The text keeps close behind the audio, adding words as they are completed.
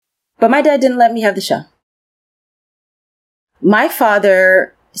But my dad didn't let me have the show. My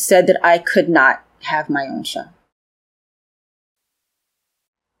father said that I could not have my own show.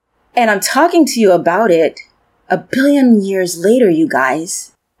 And I'm talking to you about it a billion years later, you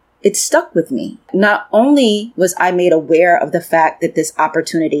guys. It stuck with me. Not only was I made aware of the fact that this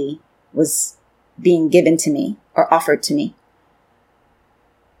opportunity was being given to me or offered to me,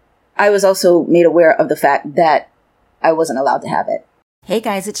 I was also made aware of the fact that I wasn't allowed to have it. Hey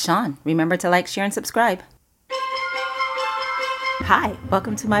guys, it's Sean. Remember to like, share, and subscribe. Hi,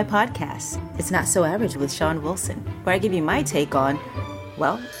 welcome to my podcast. It's Not So Average with Sean Wilson, where I give you my take on,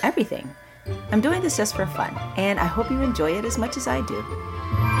 well, everything. I'm doing this just for fun, and I hope you enjoy it as much as I do.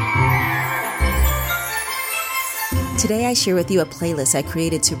 Today I share with you a playlist I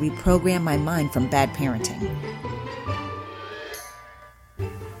created to reprogram my mind from bad parenting.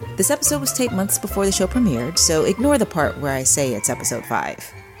 This episode was taped months before the show premiered, so ignore the part where I say it's episode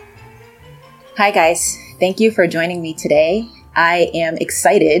 5. Hi guys, thank you for joining me today. I am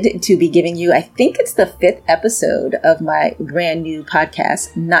excited to be giving you, I think it's the 5th episode of my brand new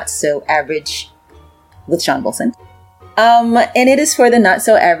podcast, Not So Average with Sean Wilson. And it is for the not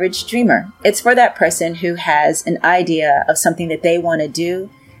so average dreamer. It's for that person who has an idea of something that they want to do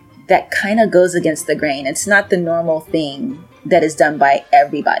that kind of goes against the grain. It's not the normal thing that is done by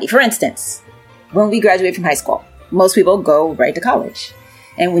everybody. For instance, when we graduate from high school, most people go right to college.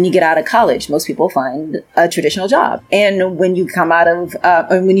 And when you get out of college, most people find a traditional job. And when you come out of,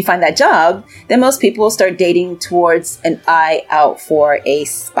 or when you find that job, then most people start dating towards an eye out for a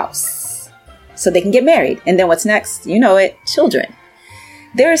spouse so they can get married. And then what's next? You know it, children.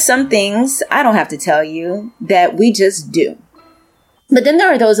 There are some things I don't have to tell you that we just do. But then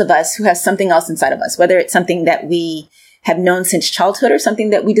there are those of us who have something else inside of us, whether it's something that we have known since childhood or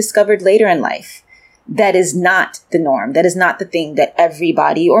something that we discovered later in life. That is not the norm. That is not the thing that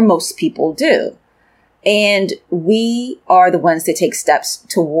everybody or most people do. And we are the ones that take steps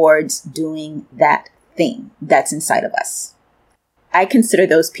towards doing that thing that's inside of us. I consider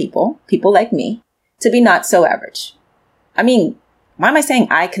those people like me, to be not so average. I mean, why am I saying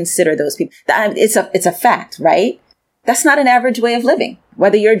I consider those people? It's a fact, right? That's not an average way of living.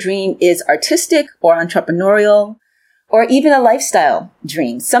 Whether your dream is artistic or entrepreneurial, or even a lifestyle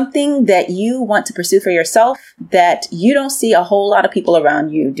dream, something that you want to pursue for yourself that you don't see a whole lot of people around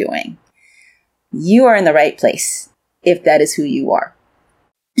you doing. You are in the right place if that is who you are.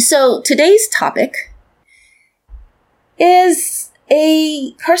 So today's topic is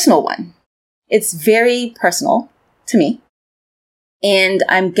a personal one. It's very personal to me. And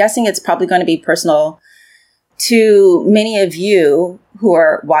I'm guessing it's probably going to be personal to many of you who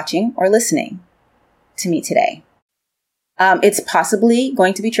are watching or listening to me today. It's possibly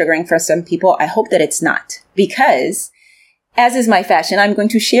going to be triggering for some people. I hope that it's not, because as is my fashion, I'm going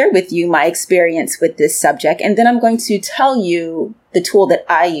to share with you my experience with this subject. And then I'm going to tell you the tool that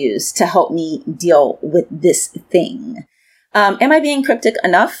I use to help me deal with this thing. Am I being cryptic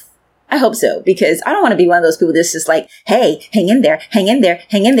enough? I hope so, because I don't want to be one of those people that's just like, hey, hang in there, hang in there,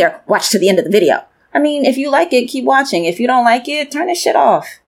 hang in there. Watch to the end of the video. I mean, if you like it, keep watching. If you don't like it, turn this shit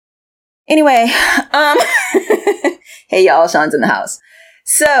off. Anyway, hey y'all, Sean's in the house.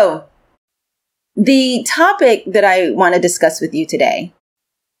 So the topic that I want to discuss with you today,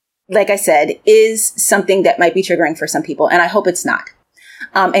 like I said, is something that might be triggering for some people, and I hope it's not.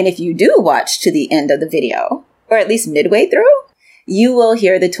 And if you do watch to the end of the video, or at least midway through, you will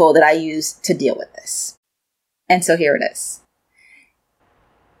hear the tool that I use to deal with this. And so here it is.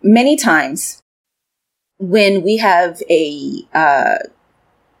 Many times when we have a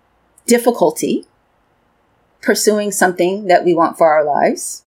difficulty pursuing something that we want for our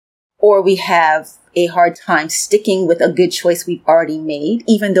lives, or we have a hard time sticking with a good choice we've already made,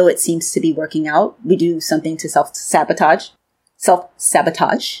 even though it seems to be working out, we do something to self-sabotage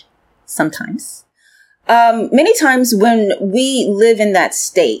sometimes. Many times when we live in that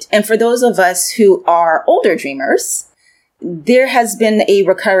state, and for those of us who are older dreamers, there has been a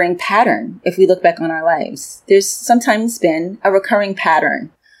recurring pattern. If we look back on our lives, there's sometimes been a recurring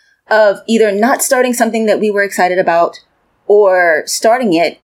pattern of either not starting something that we were excited about, or starting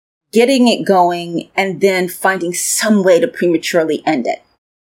it, getting it going, and then finding some way to prematurely end it.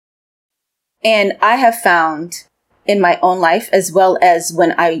 And I have found in my own life, as well as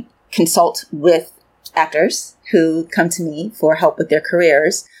when I consult with actors who come to me for help with their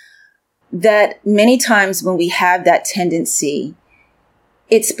careers, that many times when we have that tendency,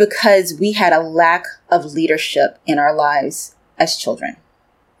 it's because we had a lack of leadership in our lives as children.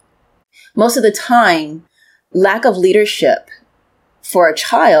 Most of the time, lack of leadership for a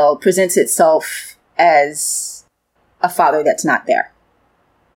child presents itself as a father that's not there.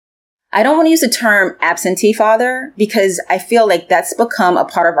 I don't want to use the term absentee father because I feel like that's become a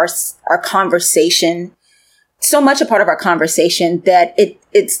part of our conversation, so much a part of our conversation that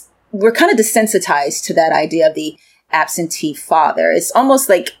we're kind of desensitized to that idea of the absentee father. It's almost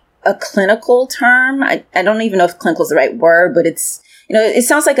like a clinical term. I don't even know if clinical is the right word, but it's, it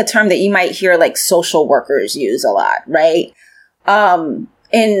sounds like a term that you might hear like social workers use a lot, right?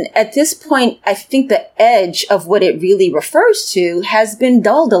 And at this point, I think the edge of what it really refers to has been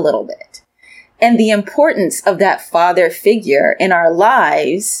dulled a little bit. And the importance of that father figure in our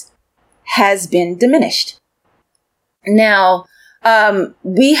lives has been diminished. Now,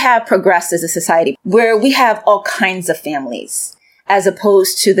 we have progressed as a society where we have all kinds of families, as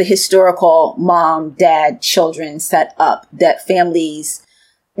opposed to the historical mom, dad, children set up that families,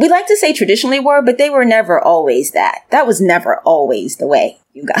 we like to say traditionally were, but they were never always that. That was never always the way,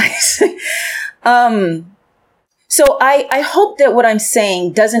 you guys. So I hope that what I'm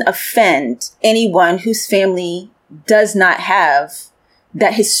saying doesn't offend anyone whose family does not have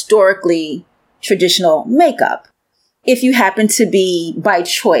that historically traditional makeup. If you happen to be, by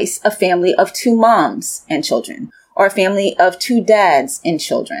choice, a family of 2 moms and children, or a family of 2 dads and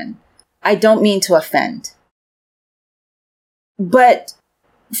children, I don't mean to offend. But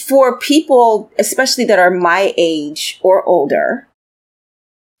for people, especially that are my age or older,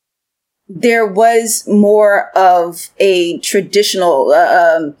 there was more of a traditional,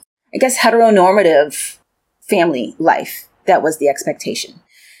 heteronormative family life. That was the expectation.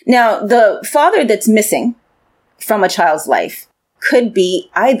 Now, the father that's missing from a child's life could be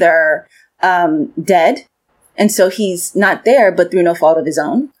either dead, and so he's not there, but through no fault of his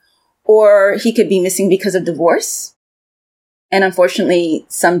own, or he could be missing because of divorce. And unfortunately,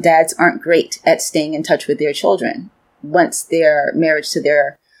 some dads aren't great at staying in touch with their children once their marriage to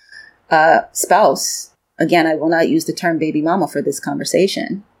their spouse, again, I will not use the term baby mama for this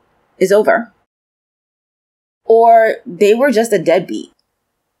conversation, is over. Or they were just a deadbeat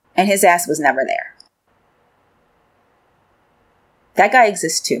and his ass was never there. That guy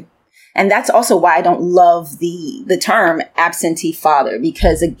exists too. And that's also why I don't love the term absentee father,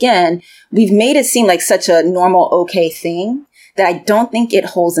 because again, we've made it seem like such a normal, okay thing that I don't think it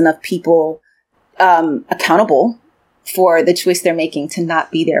holds enough people accountable for the choice they're making to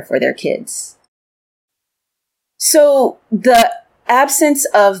not be there for their kids. So the absence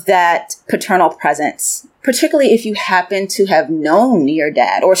of that paternal presence, particularly if you happen to have known your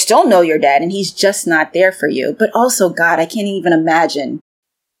dad or still know your dad and he's just not there for you. But also, God, I can't even imagine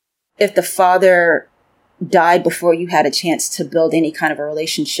if the father died before you had a chance to build any kind of a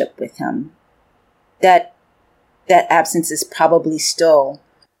relationship with him. That absence is probably still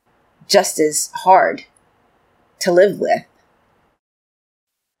just as hard to live with.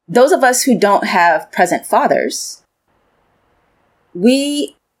 Those of us who don't have present fathers,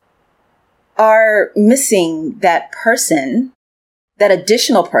 we are missing that person, that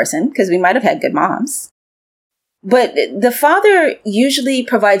additional person, because we might have had good moms. But the father usually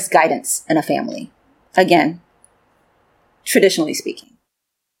provides guidance in a family. Again, traditionally speaking,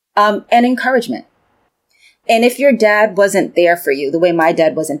 and encouragement. And if your dad wasn't there for you the way my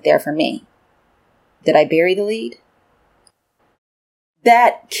dad wasn't there for me, did I bury the lead?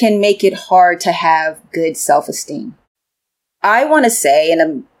 That can make it hard to have good self-esteem. I want to say,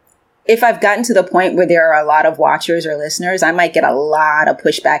 and if I've gotten to the point where there are a lot of watchers or listeners, I might get a lot of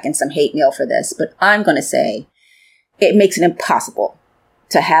pushback and some hate mail for this, but I'm going to say it makes it impossible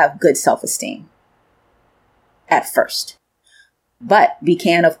to have good self-esteem at first. But we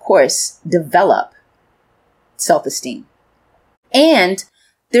can, of course, develop self-esteem. And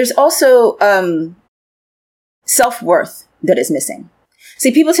there's also self-worth that is missing.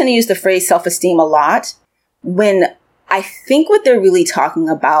 See, people tend to use the phrase self-esteem a lot when I think what they're really talking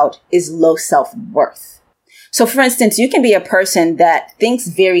about is low self-worth. So for instance, you can be a person that thinks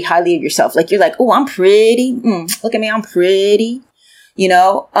very highly of yourself. Like you're like, oh, I'm pretty. Look at me. I'm pretty,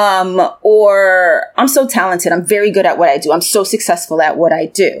 or I'm so talented. I'm very good at what I do. I'm so successful at what I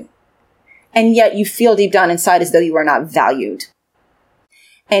do. And yet you feel deep down inside as though you are not valued.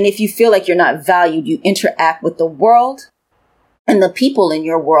 And if you feel like you're not valued, you interact with the world and the people in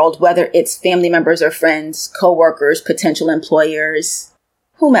your world, whether it's family members or friends, coworkers, potential employers,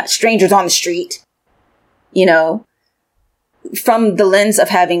 strangers on the street, from the lens of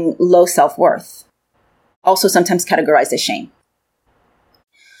having low self-worth, also sometimes categorized as shame.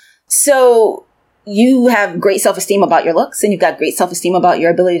 So you have great self-esteem about your looks and you've got great self-esteem about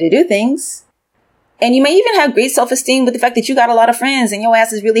your ability to do things. And you may even have great self-esteem with the fact that you got a lot of friends and your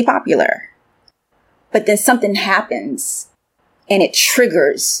ass is really popular. But then something happens and it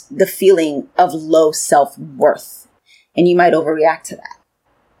triggers the feeling of low self-worth. And you might overreact to that.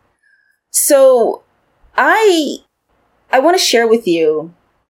 So I want to share with you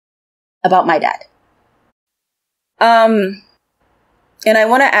about my dad. And I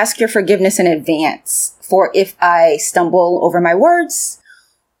want to ask your forgiveness in advance for if I stumble over my words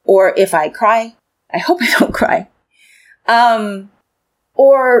or if I cry. I hope I don't cry.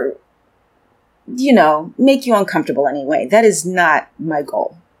 Or, make you uncomfortable anyway. That is not my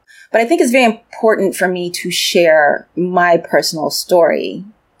goal. But I think it's very important for me to share my personal story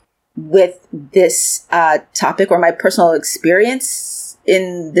with this topic or my personal experience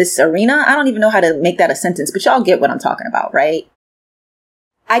in this arena. I don't even know how to make that a sentence, but y'all get what I'm talking about, right?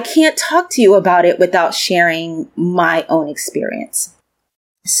 I can't talk to you about it without sharing my own experience.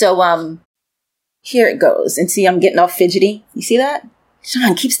 So, here it goes. And see, I'm getting all fidgety. You see that?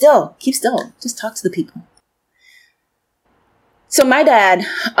 Sean, keep still. Keep still. Just talk to the people. So my dad,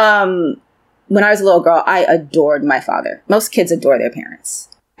 when I was a little girl, I adored my father. Most kids adore their parents.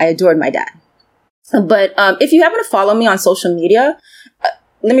 I adored my dad. But if you happen to follow me on social media,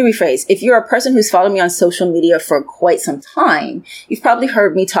 let me rephrase. If you're a person who's followed me on social media for quite some time, you've probably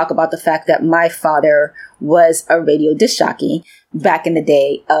heard me talk about the fact that my father was a radio disc jockey back in the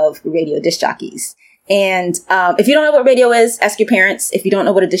day of radio disc jockeys. And if you don't know what radio is, ask your parents. If you don't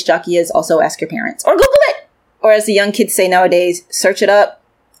know what a disc jockey is, also ask your parents. Or Google it. Or as the young kids say nowadays, search it up.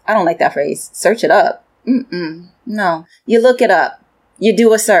 I don't like that phrase. Search it up. No. You look it up. You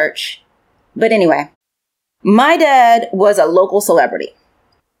do a search. But anyway, my dad was a local celebrity.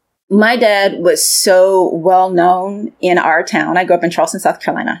 My dad was so well known in our town. I grew up in Charleston, South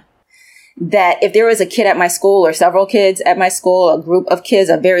Carolina, that if there was a kid at my school or several kids at my school, a group of kids,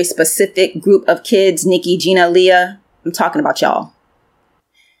 a very specific group of kids, Nikki, Gina, Leah, I'm talking about y'all,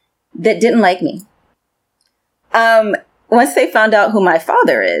 that didn't like me. Once they found out who my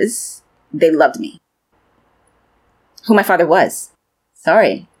father is, they loved me. Who my father was.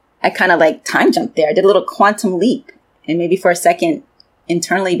 Sorry. I kind of time jumped there. I did a little quantum leap and maybe for a second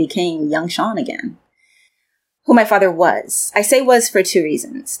internally became young Sean again. Who my father was. I say was for two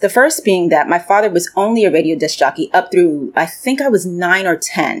reasons. The first being that my father was only a radio disc jockey up through, I think I was 9 or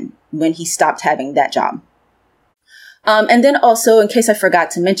 10 when he stopped having that job. And then also, in case I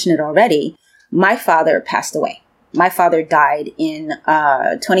forgot to mention it already, my father passed away. My father died in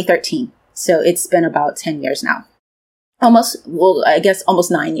 2013. So it's been about 10 years now. Almost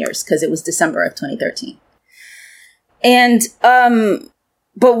 9 years because it was December of 2013. And,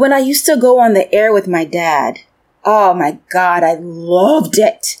 but when I used to go on the air with my dad, oh my God, I loved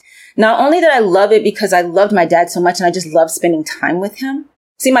it. Not only did I love it because I loved my dad so much and I just loved spending time with him.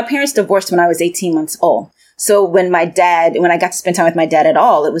 See, my parents divorced when I was 18 months old. So when I got to spend time with my dad at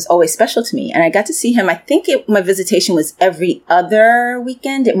all, it was always special to me. And I got to see him. I think my visitation was every other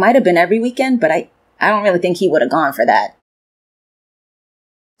weekend. It might have been every weekend, but I don't really think he would have gone for that.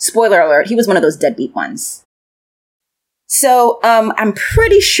 Spoiler alert, he was one of those deadbeat ones. So I'm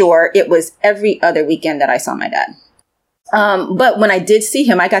pretty sure it was every other weekend that I saw my dad. But when I did see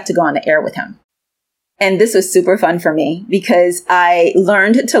him, I got to go on the air with him. And this was super fun for me because I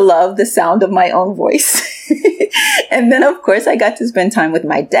learned to love the sound of my own voice. And then, of course, I got to spend time with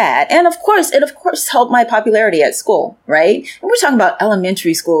my dad. And of course, it helped my popularity at school, right? And we're talking about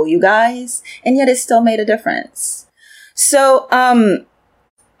elementary school, you guys. And yet it still made a difference. So I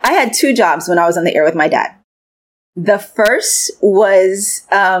had 2 jobs when I was on the air with my dad. The first was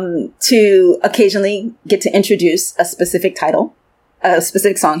to occasionally get to introduce a specific title, a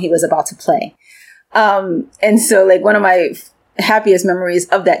specific song he was about to play. And so one of my happiest memories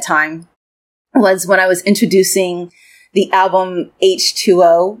of that time was when I was introducing the album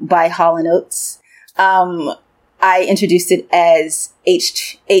H2O by Hall & Oates. I introduced it as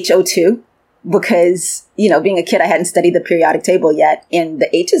HO2 because, being a kid, I hadn't studied the periodic table yet. And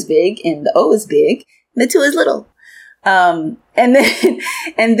the H is big and the O is big and the 2 is little. And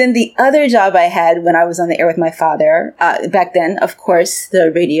then the other job I had when I was on the air with my father, back then, of course,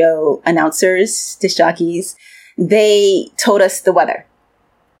 the radio announcers, disc jockeys, they told us the weather.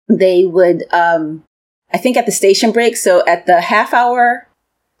 They would, I think at the station break. So at the half hour,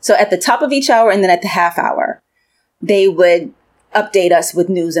 so at the top of each hour and then at the half hour, they would update us with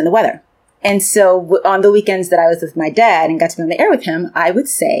news and the weather. And so on the weekends that I was with my dad and got to be on the air with him, I would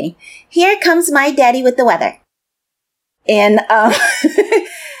say, "Here comes my daddy with the weather." And,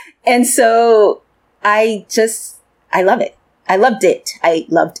 and so I love it. I loved it. I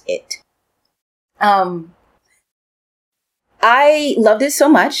loved it. I loved it so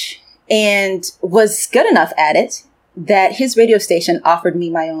much and was good enough at it that his radio station offered me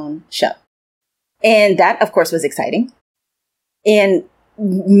my own show. And that, of course, was exciting. And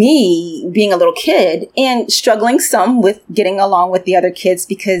me being a little kid and struggling some with getting along with the other kids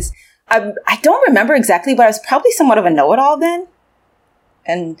because I don't remember exactly, but I was probably somewhat of a know-it-all then.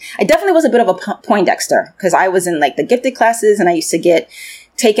 And I definitely was a bit of a Poindexter because I was in like the gifted classes and I used to get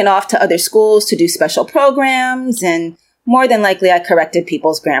taken off to other schools to do special programs. And more than likely I corrected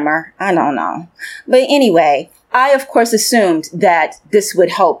people's grammar. I don't know. But anyway, I of course assumed that this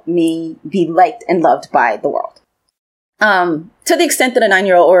would help me be liked and loved by the world. To the extent that a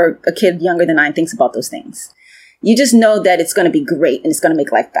 9-year-old or a kid younger than 9 thinks about those things. You just know that it's going to be great and it's going to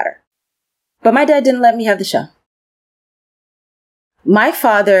make life better. But my dad didn't let me have the show. My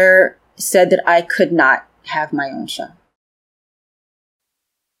father said that I could not have my own show.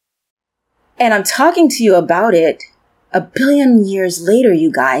 And I'm talking to you about it a billion years later,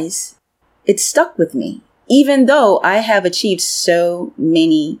 you guys. It stuck with me, even though I have achieved so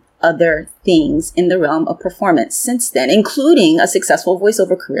many other things in the realm of performance since then, including a successful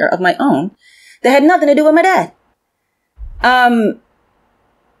voiceover career of my own that had nothing to do with my dad.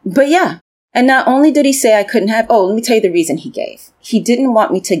 But yeah. And not only did he say I couldn't have, let me tell you the reason he gave. He didn't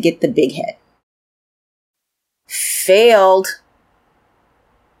want me to get the big head. Failed.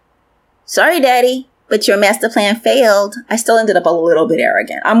 Sorry, Daddy, but your master plan failed. I still ended up a little bit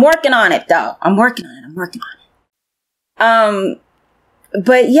arrogant. I'm working on it, though. I'm working on it.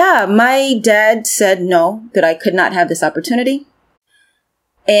 But yeah, my dad said no, that I could not have this opportunity.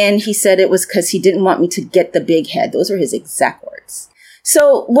 And he said it was because he didn't want me to get the big head. Those were his exact words.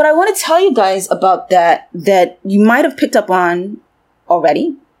 So what I want to tell you guys about that you might have picked up on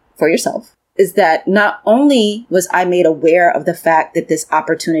already for yourself, is that not only was I made aware of the fact that this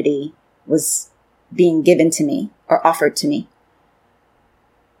opportunity was being given to me or offered to me,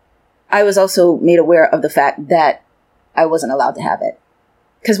 I was also made aware of the fact that I wasn't allowed to have it.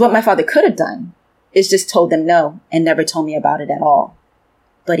 Because what my father could have done is just told them no and never told me about it at all.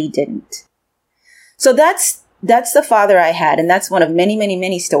 But he didn't. So that's the father I had. And that's one of many, many,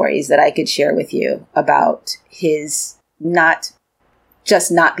 many stories that I could share with you about his not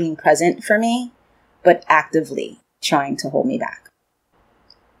being present for me, but actively trying to hold me back.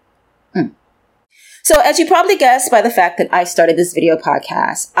 So as you probably guessed by the fact that I started this video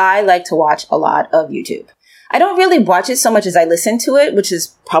podcast, I like to watch a lot of YouTube. I don't really watch it so much as I listen to it, which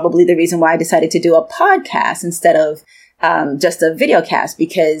is probably the reason why I decided to do a podcast instead of just a video cast,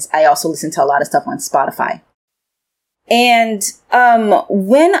 because I also listen to a lot of stuff on Spotify. And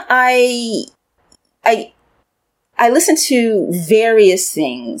when I listen to various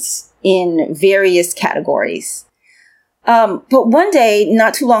things in various categories. But one day,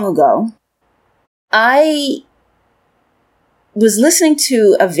 not too long ago, I was listening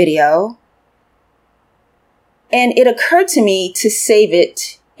to a video and it occurred to me to save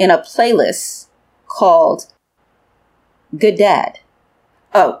it in a playlist called Good Dad.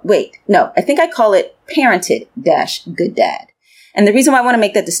 Oh, wait, no, I think I call it Parented-Good Dad. And the reason why I want to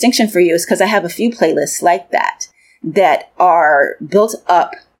make that distinction for you is because I have a few playlists like that are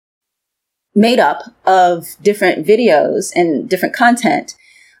made up of different videos and different content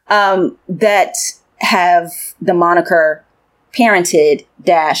that have the moniker Parented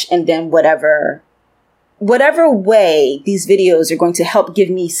 - and then whatever way these videos are going to help give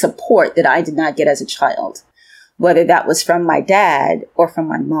me support that I did not get as a child, whether that was from my dad or from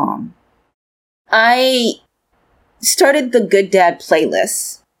my mom. I started the Good Dad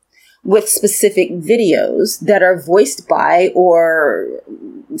playlist with specific videos that are voiced by or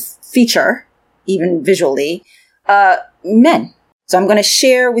feature, even visually, men. So I'm going to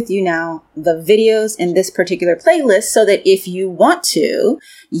share with you now the videos in this particular playlist so that if you want to,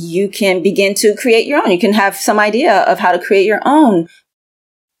 you can begin to create your own. You can have some idea of how to create your own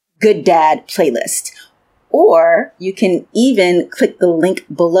Good Dad playlist. Or you can even click the link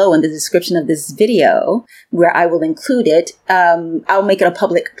below in the description of this video where I will include it. I'll make it a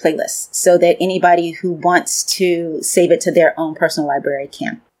public playlist so that anybody who wants to save it to their own personal library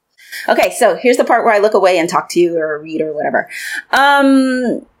can. Okay, so here's the part where I look away and talk to you or read or whatever.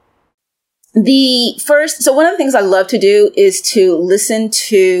 So one of the things I love to do is to listen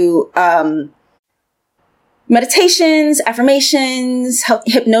to meditations, affirmations,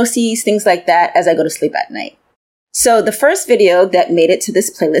 hypnoses, things like that as I go to sleep at night. So the first video that made it to this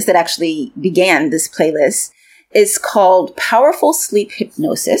playlist, that actually began this playlist, is called Powerful Sleep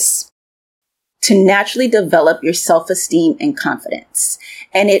Hypnosis to Naturally Develop Your Self-Esteem and Confidence.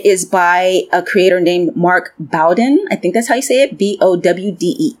 And it is by a creator named Mark Bowden. I think that's how you say it, Bowden.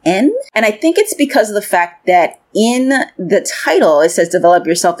 And I think it's because of the fact that in the title, it says Develop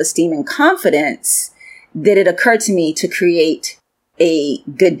Your Self-Esteem and Confidence, that it occurred to me to create a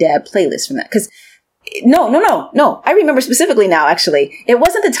Good Dad playlist from that. Because no. I remember specifically now, actually. It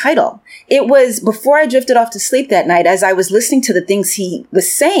wasn't the title. It was before I drifted off to sleep that night, as I was listening to the things he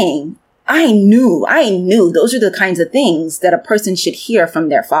was saying, I knew those are the kinds of things that a person should hear from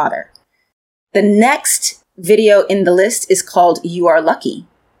their father. The next video in the list is called You Are Lucky,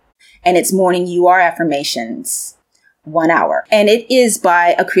 and it's morning You Are affirmations, 1 hour. And it is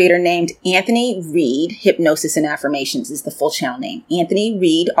by a creator named Anthony Reed. Hypnosis and Affirmations is the full channel name. Anthony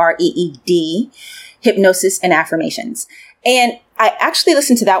Reed, Reed, Hypnosis and Affirmations. And I actually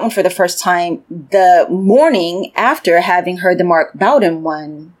listened to that one for the first time the morning after having heard the Mark Bowden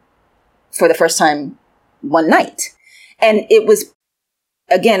one for the first time one night. And it was,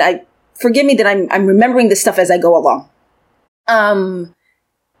 again, forgive me that I'm remembering this stuff as I go along.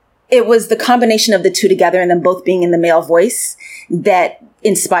 It was the combination of the two together and them both being in the male voice that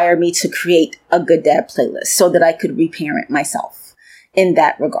inspired me to create a Good Dad playlist so that I could reparent myself in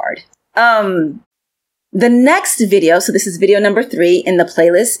that regard. The next video, so this is video number 3 in the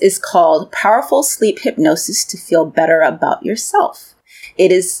playlist, is called Powerful Sleep Hypnosis to Feel Better About Yourself.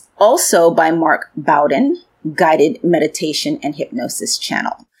 It is also by Mark Bowden, Guided Meditation and Hypnosis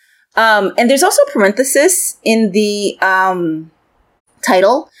channel. And there's also a parenthesis in the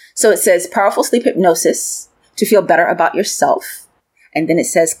title. So it says Powerful Sleep Hypnosis to Feel Better About Yourself. And then it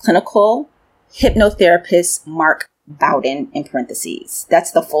says Clinical Hypnotherapist Mark Bowden in parentheses.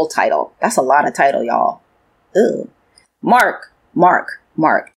 That's the full title. That's a lot of title, y'all. Ugh. Mark.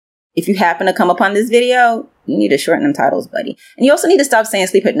 If you happen to come upon this video, you need to shorten them titles, buddy. And you also need to stop saying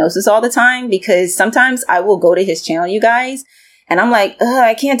sleep hypnosis all the time, because sometimes I will go to his channel, you guys, and I'm like,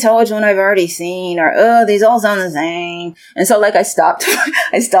 I can't tell which one I've already seen, or these all sound the same. And so like I stopped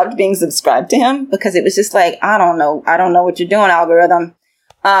being subscribed to him because it was just like, I don't know what you're doing, algorithm.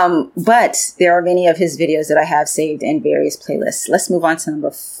 But there are many of his videos that I have saved in various playlists. Let's move on to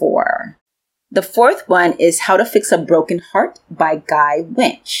number 4. The fourth one is How to Fix a Broken Heart by Guy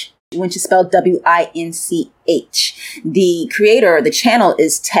Winch. Winch is spelled W-I-N-C-H. The creator, the channel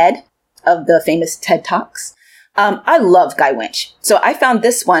is Ted of the famous TED Talks. I love Guy Winch. So I found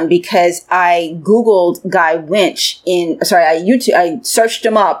this one because I Googled Guy Winch I searched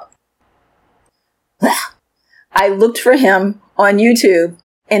him up. I looked for him on YouTube,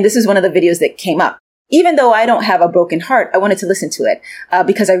 and this is one of the videos that came up. Even though I don't have a broken heart, I wanted to listen to it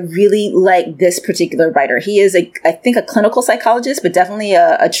because I really like this particular writer. He is, I think, a clinical psychologist, but definitely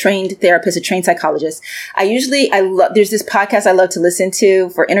a trained therapist, a trained psychologist. There's this podcast I love to listen to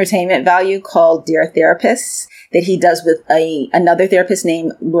for entertainment value called Dear Therapists that he does with another therapist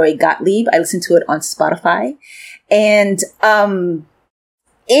named Lori Gottlieb. I listen to it on Spotify. And I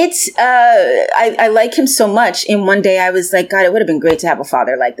like him so much. And one day I was like, God, it would have been great to have a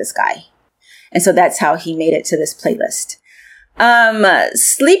father like this guy. And so that's how he made it to this playlist.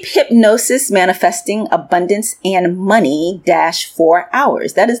 Sleep Hypnosis Manifesting Abundance and Money -4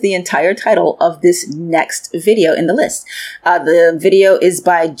 hours. That is the entire title of this next video in the list. The video is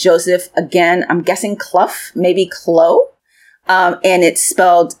by Joseph, again, I'm guessing Clough, maybe Clough. And it's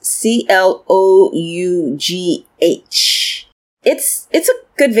spelled C-L-O-U-G-H. It's a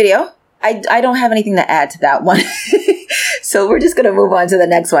good video. I don't have anything to add to that one. So we're just going to move on to the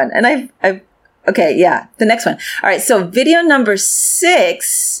next one. And the next one. All right. So video number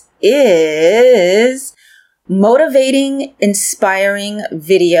 6 is Motivating, Inspiring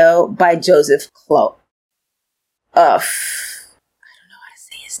Video by Joseph Clough. I don't know how to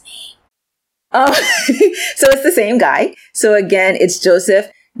say his name. So it's the same guy. So again, it's Joseph,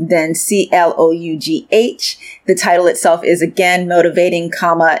 then C-L-O-U-G-H. The title itself is again Motivating,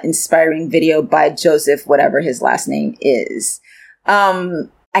 Inspiring Video by Joseph, whatever his last name is.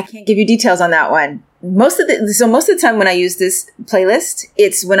 I can't give you details on that one. Most of the time when I use this playlist,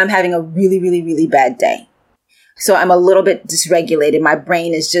 it's when I'm having a really, really, really bad day. So I'm a little bit dysregulated. My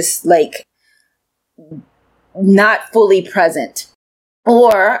brain is just like not fully present.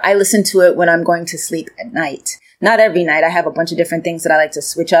 Or I listen to it when I'm going to sleep at night. Not every night. I have a bunch of different things that I like to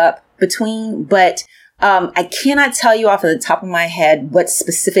switch up between, but I cannot tell you off of the top of my head what's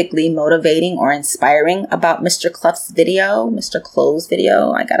specifically motivating or inspiring about Mr. Clough's video.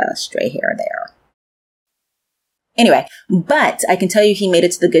 I got a stray hair there. Anyway, but I can tell you he made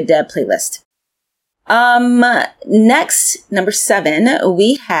it to the Good Dad playlist. Next, number 7,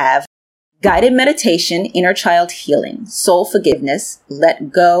 we have Guided Meditation, Inner Child Healing, Soul Forgiveness,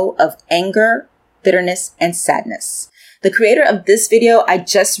 Let Go of Anger, Bitterness, and Sadness. The creator of this video, I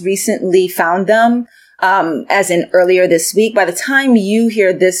just recently found them. As in earlier this week. By the time you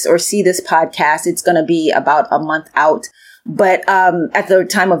hear this or see this podcast, it's going to be about a month out. But at the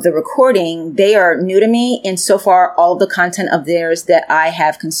time of the recording, they are new to me. And so far, all the content of theirs that I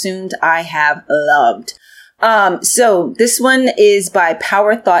have consumed, I have loved. So this one is by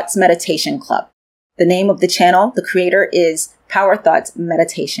Power Thoughts Meditation Club. The name of the channel, the creator is Power Thoughts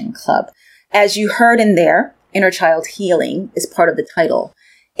Meditation Club. As you heard in there, Inner Child Healing is part of the title,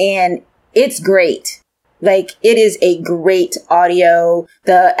 and it's great. Like, it is a great audio.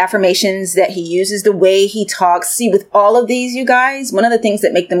 The affirmations that he uses, the way he talks. See, with all of these, you guys, one of the things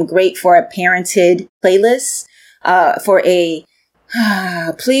that make them great for a parented playlist,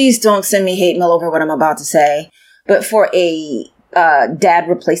 please don't send me hate mail over what I'm about to say, but for a dad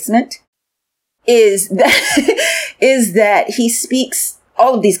replacement, is that he speaks,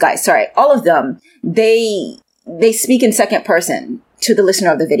 all of these guys, all of them, they speak in second person to the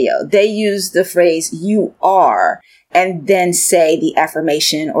listener of the video. They use the phrase "you are" and then say the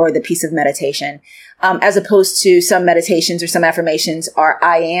affirmation or the piece of meditation, as opposed to some meditations or some affirmations are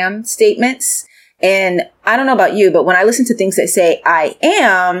 "I am" statements. And I don't know about you, but when I listen to things that say "I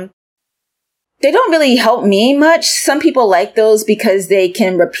am," they don't really help me much. Some people like those because they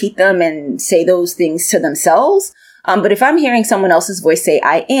can repeat them and say those things to themselves. But if I'm hearing someone else's voice say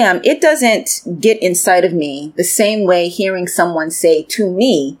 "I am," it doesn't get inside of me the same way hearing someone say to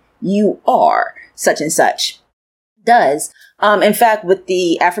me, "You are such and such" does. In fact, with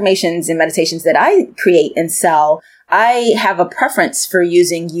the affirmations and meditations that I create and sell, I have a preference for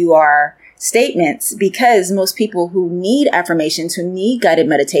using "you are" statements because most people who need affirmations, who need guided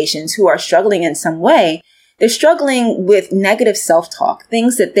meditations, who are struggling in some way, they're struggling with negative self-talk,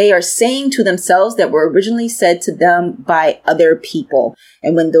 things that they are saying to themselves that were originally said to them by other people.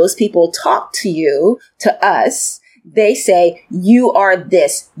 And when those people talk to you, to us, they say, "You are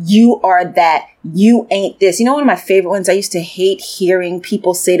this, you are that, you ain't this." You know, one of my favorite ones, I used to hate hearing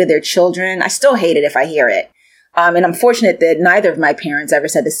people say to their children. I still hate it if I hear it. And I'm fortunate that neither of my parents ever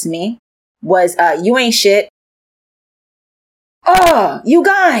said this to me, was, "You ain't shit." Oh, you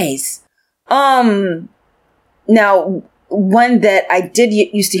guys. Now, one that I did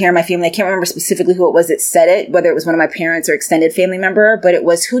used to hear in my family, I can't remember specifically who it was that said it, whether it was one of my parents or extended family member, but it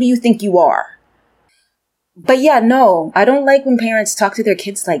was, "Who do you think you are?" But yeah, no, I don't like when parents talk to their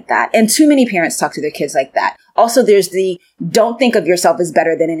kids like that. And too many parents talk to their kids like that. Also, there's the "don't think of yourself as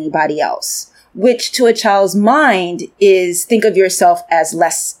better than anybody else," which to a child's mind is think of yourself as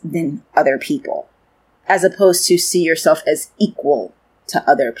less than other people, as opposed to see yourself as equal to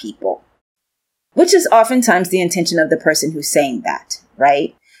other people, which is oftentimes the intention of the person who's saying that,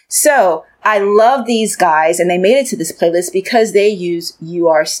 right? So I love these guys, and they made it to this playlist because they use "you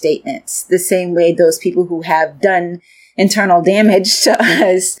are" statements, the same way those people who have done internal damage to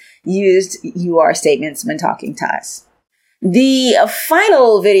us used "you are" statements when talking to us. The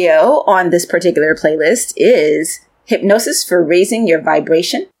final video on this particular playlist is Hypnosis for Raising Your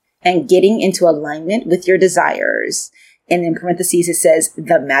Vibration and Getting into Alignment with Your Desires. And in parentheses, it says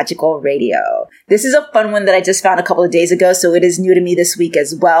The Magical Radio. This is a fun one that I just found a couple of days ago, so it is new to me this week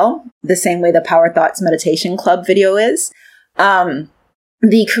as well, the same way the Power Thoughts Meditation Club video is.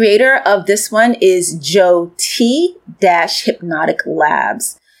 The creator of this one is Joe T. Hypnotic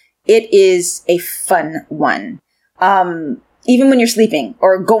Labs. It is a fun one. Even when you're sleeping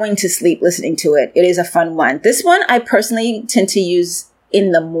or going to sleep listening to it, it is a fun one. This one I personally tend to use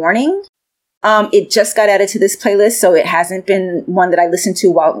in the morning. It just got added to this playlist, so it hasn't been one that I listen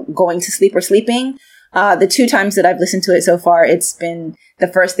to while going to sleep or sleeping. The 2 times that I've listened to it so far, it's been the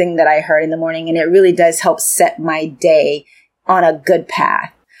first thing that I heard in the morning, and it really does help set my day on a good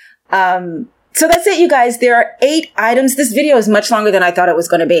path. So that's it, you guys. There are 8 items. This video is much longer than I thought it was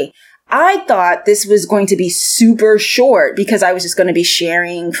going to be. I thought this was going to be super short because I was just going to be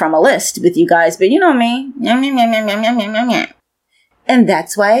sharing from a list with you guys, but you know me. And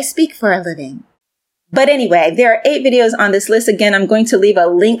that's why I speak for a living. But anyway, there are 8 videos on this list. Again, I'm going to leave a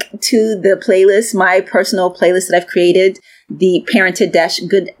link to the playlist, my personal playlist that I've created, the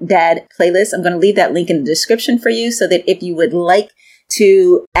Parented-Good Dad playlist. I'm going to leave that link in the description for you so that if you would like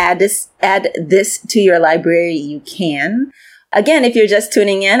to add this to your library, you can. Again, if you're just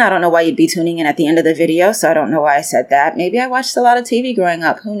tuning in, I don't know why you'd be tuning in at the end of the video, so I don't know why I said that. Maybe I watched a lot of TV growing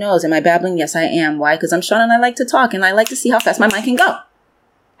up. Who knows? Am I babbling? Yes, I am. Why? Because I'm Sean and I like to talk and I like to see how fast my mind can go.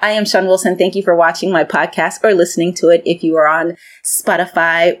 I am Sean Wilson. Thank you for watching my podcast or listening to it if you are on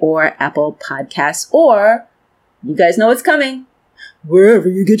Spotify or Apple Podcasts, or you guys know what's coming, wherever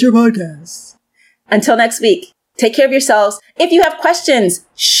you get your podcasts. Until next week. Take care of yourselves. If you have questions,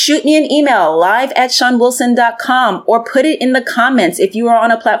 shoot me an email, live@seanwilson.com, or put it in the comments if you are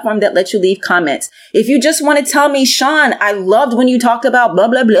on a platform that lets you leave comments. If you just want to tell me, Sean, I loved when you talked about blah,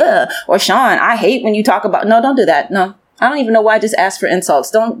 blah, blah, or Sean, I hate when you talk about, no, don't do that. No, I don't even know why I just asked for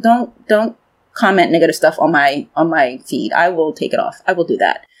insults. Don't comment negative stuff on my feed. I will take it off. I will do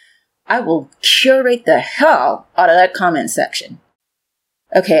that. I will curate the hell out of that comment section.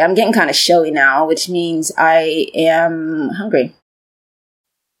 Okay, I'm getting kind of showy now, which means I am hungry.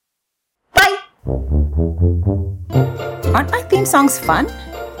 Bye! Aren't my theme songs fun?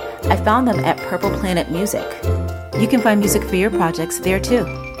 I found them at Purple Planet Music. You can find music for your projects there too.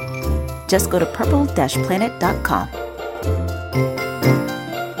 Just go to purple-planet.com.